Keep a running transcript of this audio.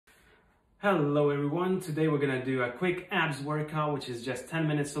Hello everyone, today we're gonna do a quick abs workout which is just 10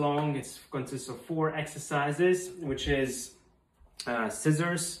 minutes long. It consists of 4 exercises, which is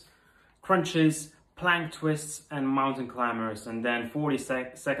scissors, crunches, plank twists and mountain climbers, and then 40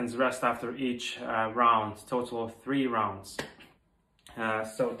 seconds rest after each round, total of 3 rounds.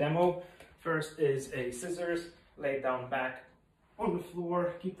 So demo, first is a scissors, lay down back on the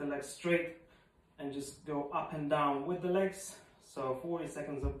floor, keep the legs straight and just go up and down with the legs. So 40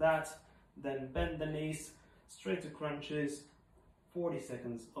 seconds of that. Then bend the knees, straight to crunches, 40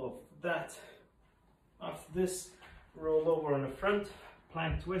 seconds of that. After this, roll over on the front,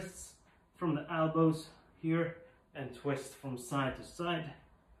 plank twists from the elbows here and twist from side to side.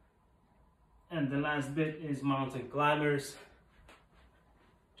 And the last bit is mountain climbers,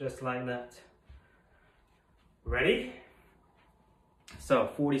 just like that. Ready? So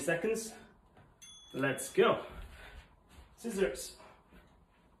 40 seconds, let's go. Scissors.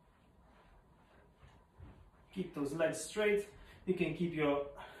 Keep those legs straight. You can keep your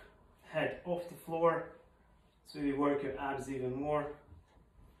head off the floor so you work your abs even more.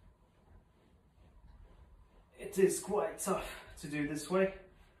 It is quite tough to do this way.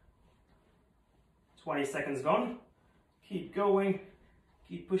 20 seconds gone. Keep going,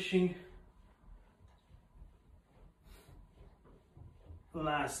 keep pushing.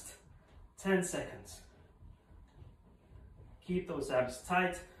 Last 10 seconds. Keep those abs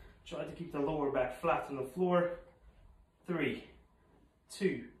tight. Try to keep the lower back flat on the floor. 3,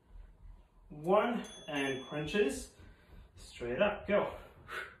 2, 1, and crunches. Straight up, go.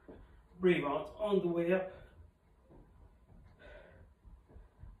 Breathe out on the way up.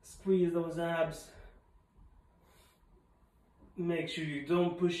 Squeeze those abs. Make sure you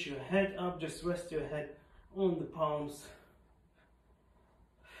don't push your head up, just rest your head on the palms.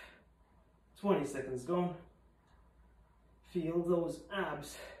 20 seconds gone. Feel those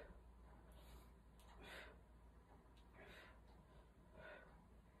abs.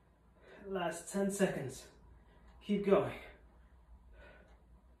 Last 10 seconds. Keep going.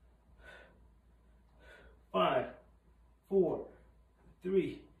 5, 4,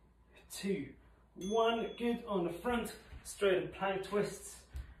 3, 2, 1. Good on the front. Straight and plank twists.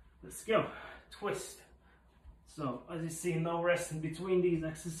 Let's go. Twist. So as you see, no rest in between these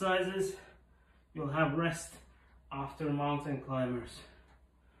exercises. You'll have rest after mountain climbers.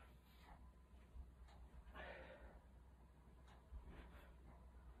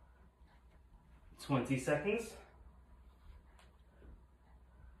 20 seconds.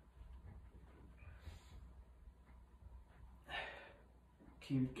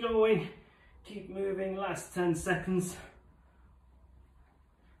 Keep going, keep moving, last 10 seconds.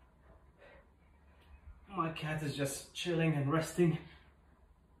 My cat is just chilling and resting.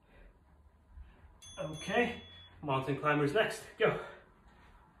 Okay, mountain climbers next, go.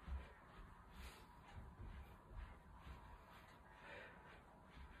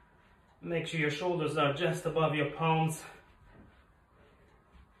 Make sure your shoulders are just above your palms.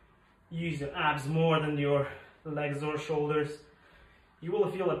 Use your abs more than your legs or shoulders. You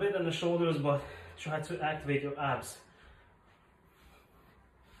will feel a bit in the shoulders, but try to activate your abs.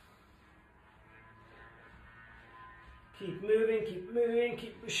 Keep moving,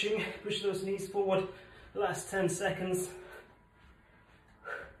 keep pushing. Push those knees forward. Last 10 seconds.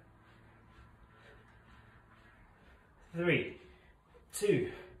 3,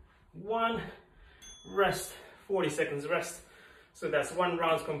 2, 1, rest, 40 seconds rest. So that's 1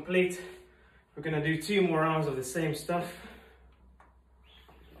 round complete. We're gonna do 2 more rounds of the same stuff.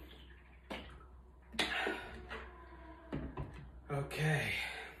 Okay.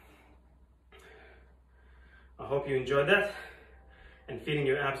 I hope you enjoyed that and feeling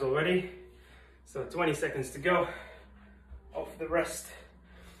your abs already. So 20 seconds to go off the rest.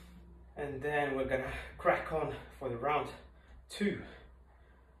 And then we're gonna crack on for the round 2.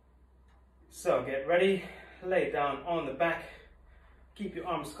 So get ready, lay down on the back, keep your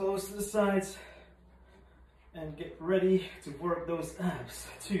arms close to the sides, and get ready to work those abs.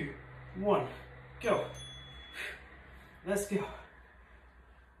 2, 1, go. Let's go.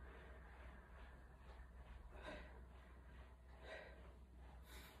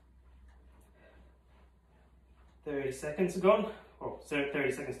 30 seconds gone. Oh,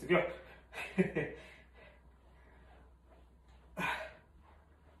 30 seconds to go.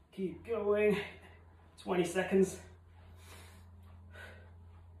 Keep going. 20 seconds.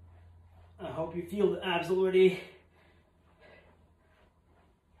 I hope you feel the abs already.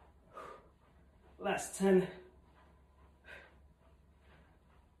 Last 10.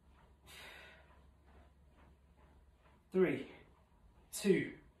 3,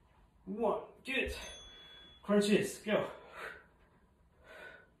 2, 1. Good. Crunches. Go.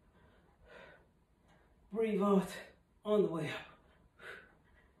 breathe out on the way up.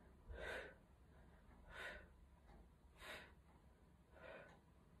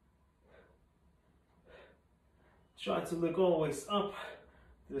 Try to look always up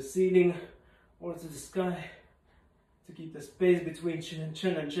to the ceiling or to the sky to keep the space between chin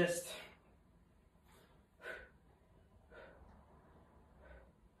and chest.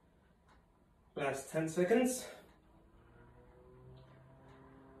 Last 10 seconds.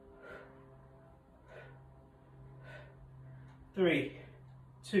 3,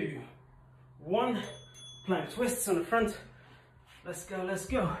 2, 1. Plank twists on the front. Let's go, let's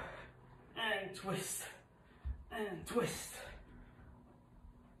go. And twist, and twist.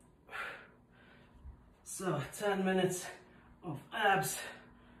 So 10 minutes of abs.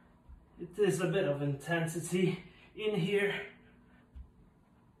 It is a bit of intensity in here.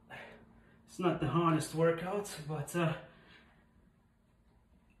 It's not the hardest workout, but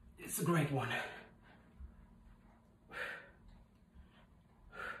it's a great one.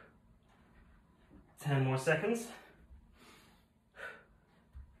 Ten more seconds.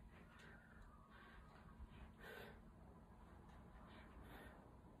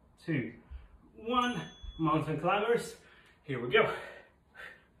 2, 1. Mountain climbers. Here we go.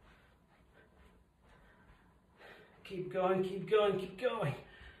 Keep going, keep going, keep going.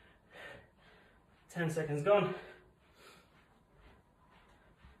 10 seconds gone.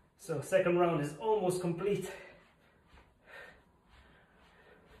 So second round is almost complete.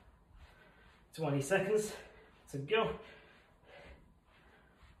 20 seconds to go.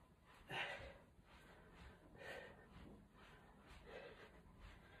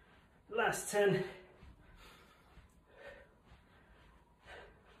 Last 10.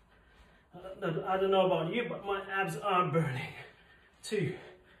 I don't know about you, but my abs are burning. 2,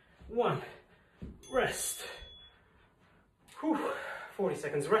 1. Rest. Whew. 40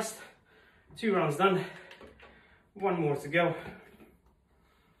 seconds rest. 2 rounds done. 1 more to go.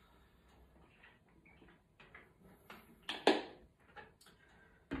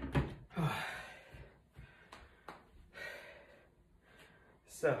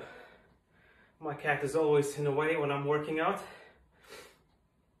 So, my cat is always in the way when I'm working out,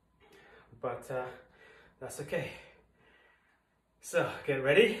 but that's okay. So, get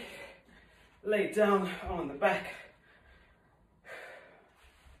ready. Lay down on the back.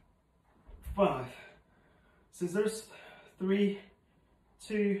 5. Scissors. 3,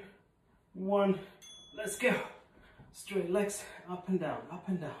 2, 1. Let's go. Straight legs, up and down, up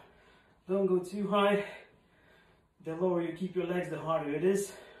and down. Don't go too high. The lower you keep your legs, the harder it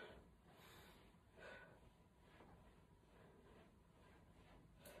is.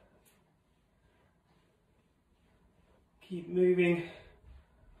 Keep moving.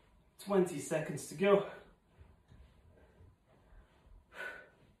 20 seconds to go.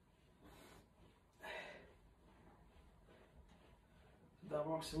 That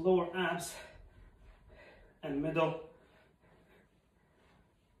works the lower abs and middle.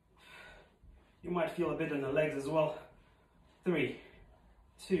 You might feel a bit in the legs as well. 3,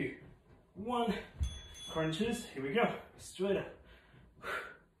 2, 1. Crunches. Here we go. Straight up.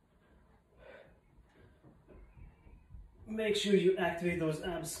 Make sure you activate those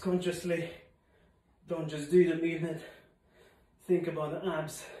abs consciously. Don't just do the movement. Think about the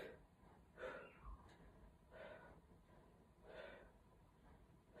abs.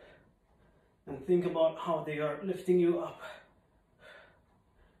 And think about how they are lifting you up.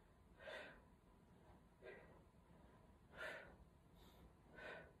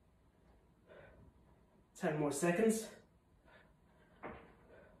 10 more seconds.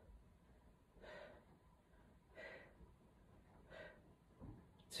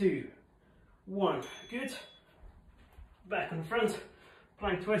 2, 1. Good. Back in front.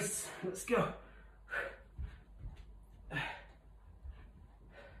 Plank twists. Let's go.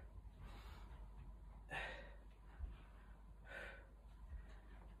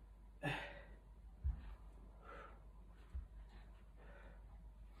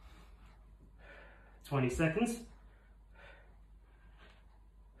 Twenty seconds.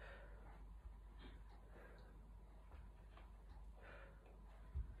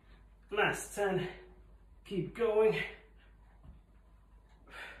 Last 10. Keep going.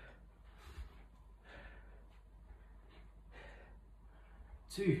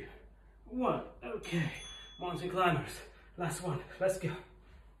 Two, 1. Okay. Mountain climbers. Last one. Let's go.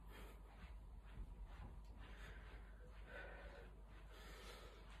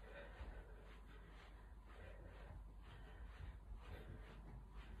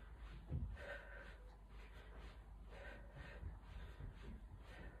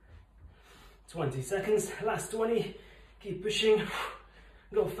 ...20 seconds, last 20, keep pushing,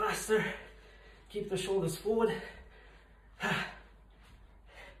 go faster, Keep the shoulders forward.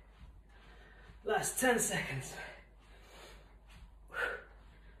 Last 10 seconds.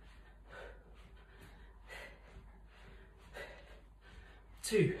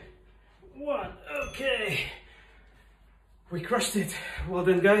 2, 1. Okay. We crushed it. Well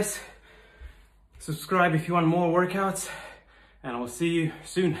done, guys. Subscribe if you want more workouts, and I will see you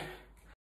soon.